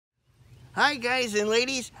Hi guys and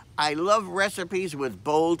ladies, I love recipes with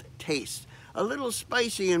bold taste. A little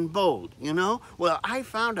spicy and bold, you know? Well, I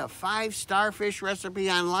found a 5 starfish recipe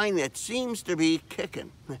online that seems to be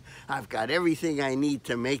kicking. I've got everything I need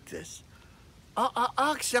to make this.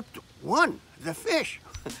 Except one, the fish.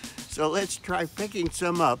 So let's try picking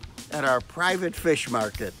some up at our private fish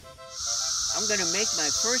market. I'm gonna make my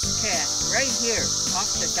first cast right here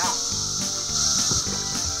off the dock.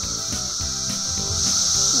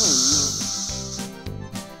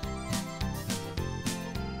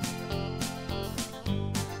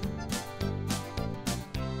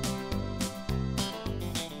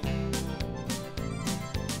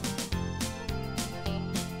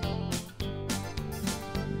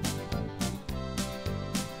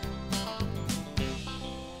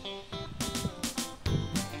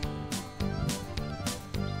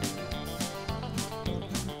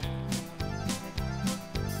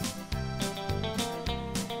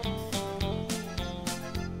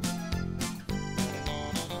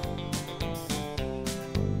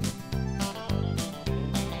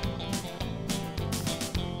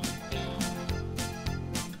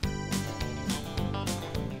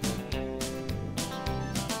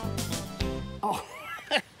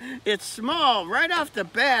 It's small, right off the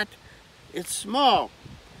bat, it's small.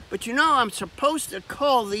 But you know, I'm supposed to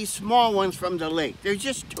cull these small ones from the lake. There's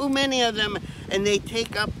just too many of them and they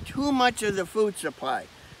take up too much of the food supply.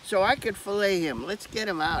 So I could fillet him. Let's get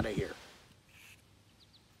him out of here.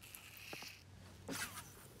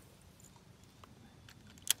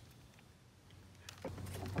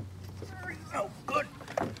 Oh, good.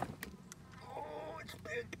 Oh, it's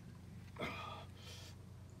big. Where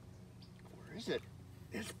is it?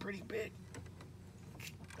 It's pretty big.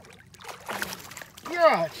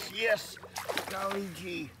 Yes, yes. Golly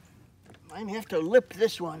gee. Might have to lip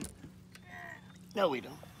this one. No, we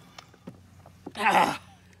don't. Ah,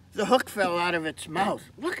 the hook fell out of its mouth.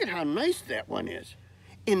 Look at how nice that one is.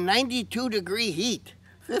 In 92-degree heat,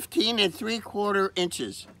 15 3/4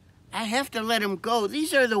 inches. I have to let him go.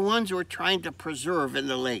 These are the ones we're trying to preserve in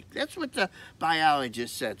the lake. That's what the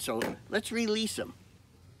biologist said. So let's release them.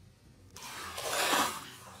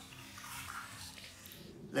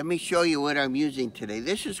 Let me show you what I'm using today.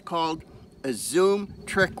 This is called a Zoom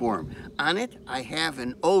trick worm. On it, I have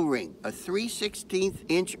an O-ring, a 3/16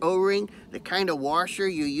 inch O-ring, the kind of washer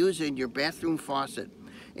you use in your bathroom faucet.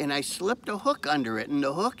 And I slipped a hook under it, and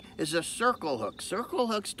the hook is a circle hook. Circle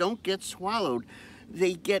hooks don't get swallowed.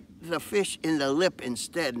 They get the fish in the lip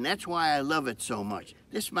instead, and that's why I love it so much.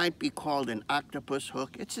 This might be called an octopus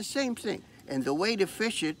hook. It's the same thing. And the way to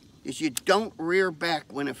fish it is you don't rear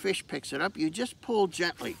back when a fish picks it up. You just pull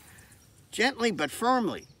gently. Gently but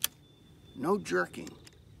firmly. No jerking.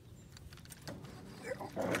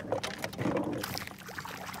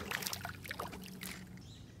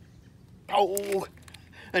 Oh,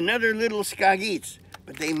 another little skageets,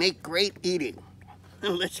 but they make great eating.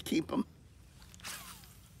 Let's keep them.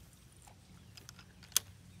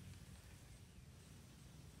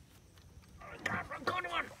 Good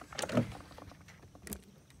one.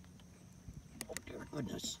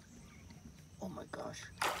 Goodness. Oh my gosh.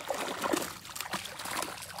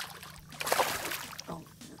 Oh.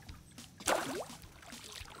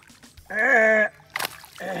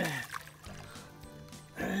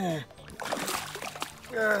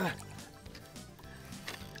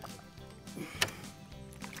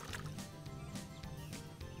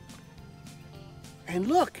 And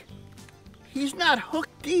look, he's not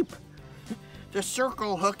hooked deep. The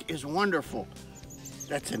circle hook is wonderful.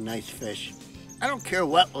 That's a nice fish. I don't care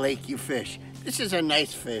what lake you fish. This is a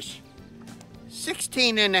nice fish.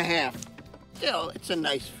 16 1/2. Still, it's a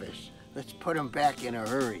nice fish. Let's put him back in a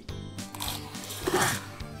hurry.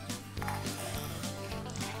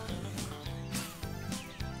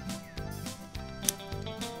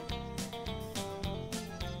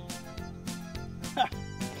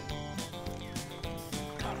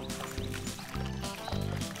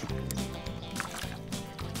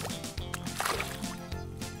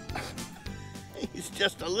 He's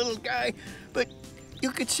just a little guy, but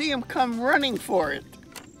you could see him come running for it.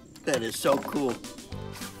 That is so cool.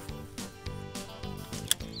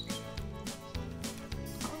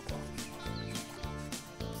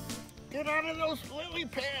 Get out of those lily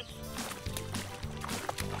pads.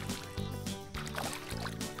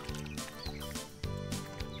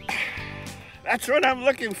 That's what I'm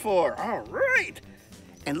looking for. All right.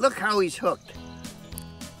 And look how he's hooked.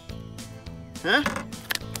 Huh?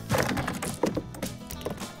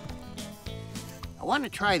 I want to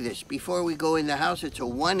try this before we go in the house. It's a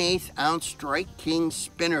 1/8 ounce Strike King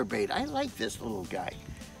spinnerbait. I like this little guy.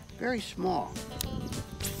 Very small.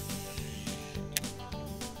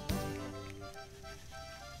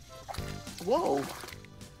 Whoa.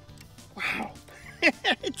 Wow.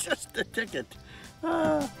 It's just a ticket.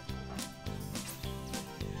 Oh.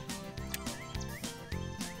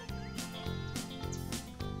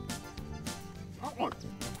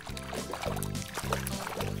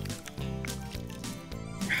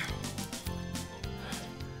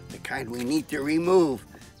 The kind we need to remove.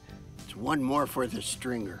 It's one more for the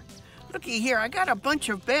stringer. Looky here, I got a bunch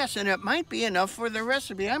of bass and it might be enough for the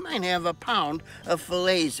recipe. I might have a pound of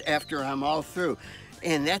fillets after I'm all through.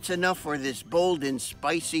 And that's enough for this bold and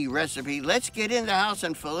spicy recipe. Let's get in the house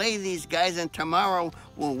and fillet these guys, and tomorrow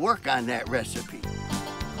we'll work on that recipe.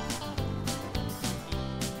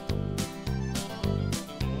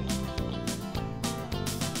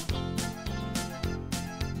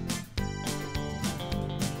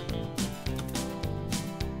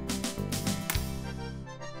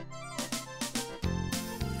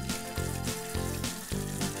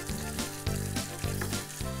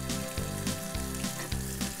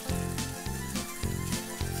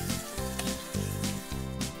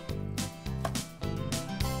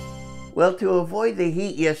 Well, to avoid the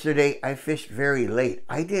heat yesterday, I fished very late.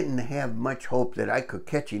 I didn't have much hope that I could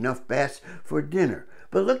catch enough bass for dinner.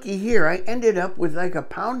 But looky here, I ended up with like 1.33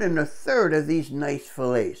 pounds of these nice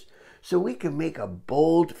fillets. So we can make a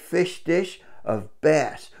bold fish dish of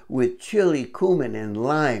bass with chili, cumin, and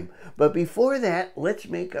lime. But before that, let's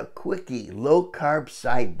make a quickie, low-carb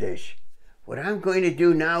side dish. What I'm going to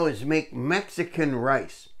do now is make Mexican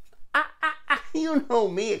rice. You know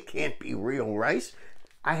me, it can't be real rice.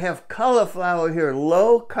 I have cauliflower here,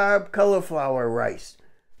 low-carb cauliflower rice.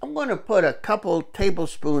 I'm going to put a couple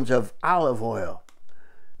tablespoons of olive oil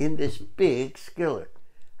in this big skillet.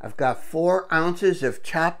 I've got 4 ounces of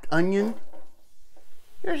chopped onion.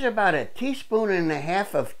 Here's about 1.5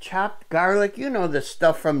 teaspoons of chopped garlic. You know the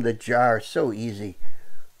stuff from the jar, so easy.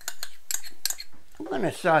 I'm going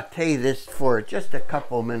to saute this for just a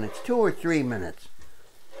couple minutes, 2 or 3 minutes.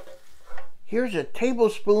 Here's 1.5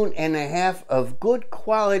 tablespoons of good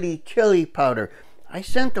quality chili powder. I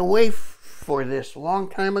sent away for this a long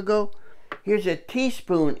time ago. Here's 1.5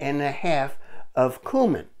 teaspoons of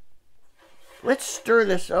cumin. Let's stir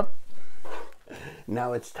this up.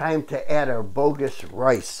 Now it's time to add our bogus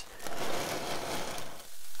rice.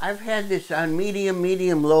 I've had this on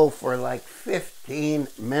medium low for like 15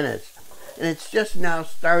 minutes. And it's just now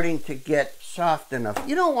starting to get soft enough.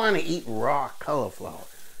 You don't want to eat raw cauliflower.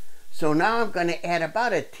 So now I'm going to add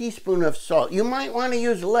about 1 teaspoon of salt. You might want to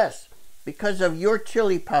use less because of your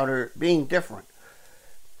chili powder being different.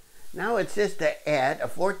 Now it says to add a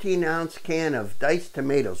 14-ounce can of diced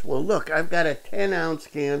tomatoes. Well, look, I've got a 10-ounce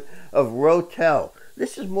can of Rotel.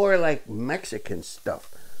 This is more like Mexican stuff.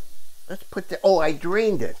 Let's put the, oh, I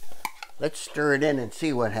drained it. Let's stir it in and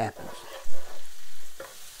see what happens.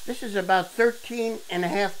 This is about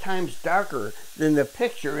 13.5 times darker than the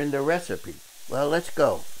picture in the recipe. Well, let's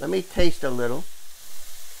go. Let me taste a little.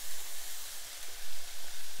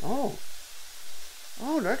 Oh,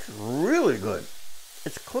 that's really good.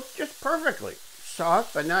 It's cooked just perfectly.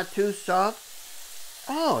 Soft, but not too soft.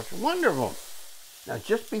 Oh, it's wonderful. Now,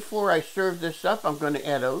 just before I serve this up, I'm going to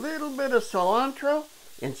add a little bit of cilantro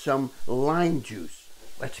and some lime juice.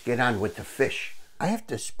 Let's get on with the fish. I have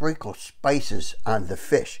to sprinkle spices on the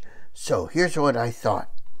fish. So here's what I thought.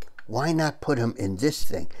 Why not put them in this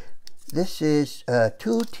thing? This is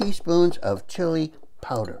 2 teaspoons of chili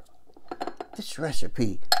powder. This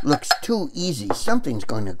recipe looks too easy. Something's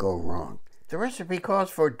going to go wrong. The recipe calls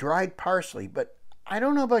for dried parsley, but I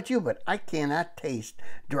don't know about you, but I cannot taste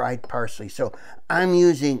dried parsley. So I'm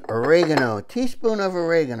using oregano, a teaspoon of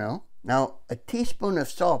oregano. Now, 1 teaspoon of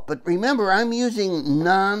salt, but remember, I'm using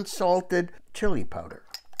non-salted chili powder.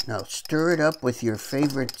 Now, stir it up with your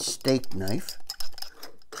favorite steak knife.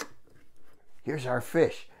 Here's our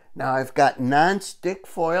fish. Now, I've got non-stick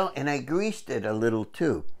foil, and I greased it a little,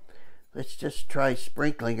 too. Let's just try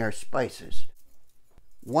sprinkling our spices.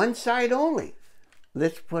 One side only.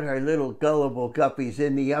 Let's put our little gullible guppies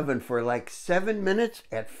in the oven for like 7 minutes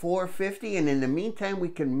at 450, and in the meantime, we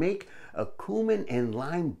can make a cumin and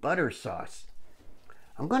lime butter sauce.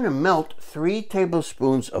 I'm going to melt 3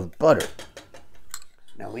 tablespoons of butter.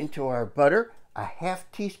 Now, into our butter, a 1/2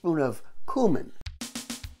 teaspoon of cumin.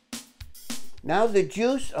 Now the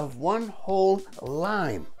juice of 1 whole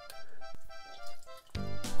lime.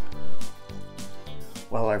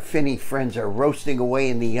 While our finny friends are roasting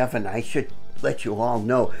away in the oven, I should let you all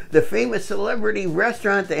know the famous celebrity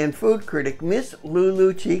restaurant and food critic Miss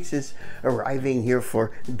Lulu Cheeks is arriving here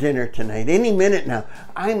for dinner tonight. Any minute now.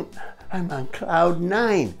 I'm on cloud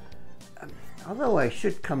 9. Although I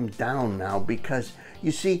should come down now because,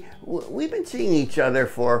 you see, we've been seeing each other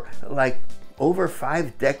for like over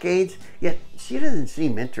 5 decades, yet she doesn't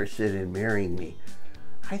seem interested in marrying me.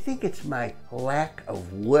 I think it's my lack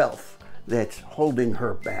of wealth that's holding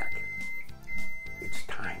her back. It's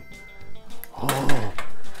time.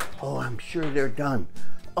 Oh, I'm sure they're done.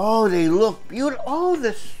 Oh, they look beautiful. Oh,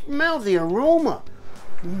 the smell, the aroma.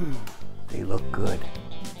 They look good.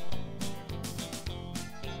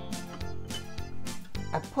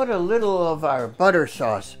 I put a little of our butter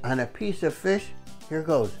sauce on a piece of fish. Here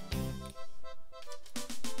goes.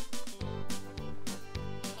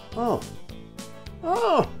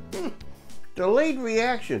 Delayed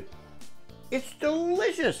reaction. It's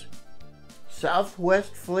delicious.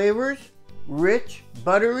 Southwest flavors, rich,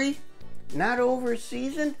 buttery, not over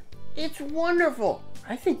seasoned. It's wonderful.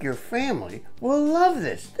 I think your family will love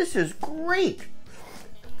this. This is great.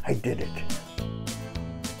 I did it.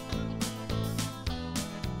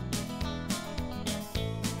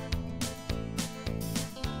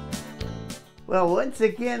 Well, once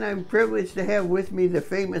again, I'm privileged to have with me the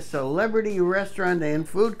famous celebrity restaurant and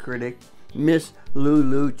food critic, Miss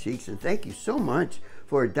Lulu Cheeks. And thank you so much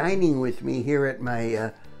for dining with me here at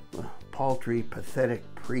my paltry,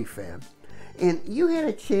 pathetic prefab. And you had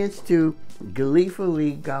a chance to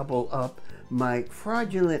gleefully gobble up my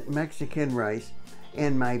fraudulent Mexican rice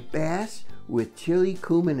and my bass with chili,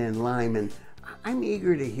 cumin, and lime. And I'm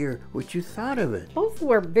eager to hear what you thought of it. Both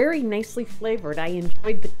were very nicely flavored. I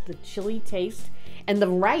enjoyed the chili taste, and the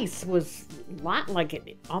rice was a lot like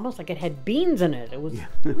it, almost like it had beans in it. It was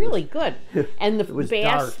really good. And the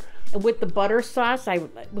bass with the butter sauce,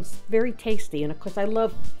 it was very tasty. And of course, I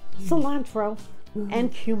love cilantro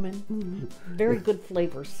and cumin. Very good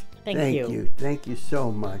flavors. Thank you. Thank you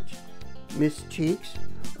so much. Miss Cheeks,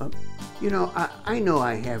 you know, I know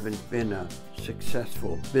I haven't been a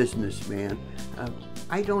successful businessman.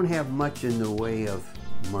 I don't have much in the way of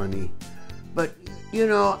money, but you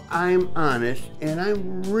know, I'm honest and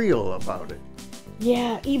I'm real about it.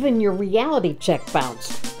 Yeah, even your reality check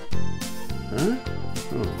bounced. Huh?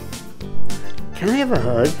 Can I have a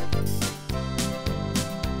hug?